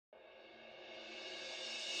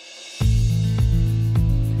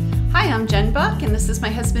I'm Jen Buck, and this is my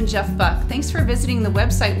husband, Jeff Buck. Thanks for visiting the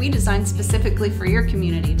website we designed specifically for your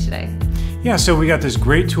community today. Yeah, so we got this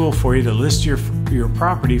great tool for you to list your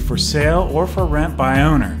property for sale or for rent by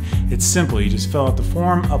owner. It's simple. You just fill out the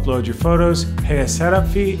form, upload your photos, pay a setup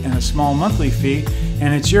fee and a small monthly fee,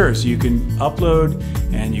 and it's yours. You can upload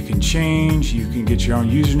and you can change, you can get your own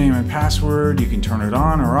username and password, you can turn it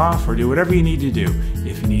on or off or do whatever you need to do.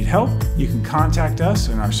 If you need help, you can contact us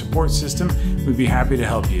and our support system. We'd be happy to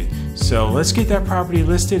help you. So let's get that property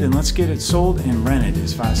listed and let's get it sold and rented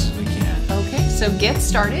as fast as we can. Okay, so get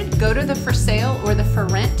started. Go to the For Sale or the For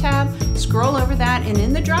Rent tab, scroll over that, and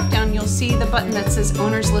in the drop-down you'll see the button that says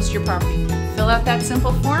Owners List Your Property. Fill out that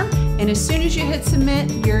simple form, and as soon as you hit submit,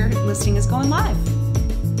 your listing is going live.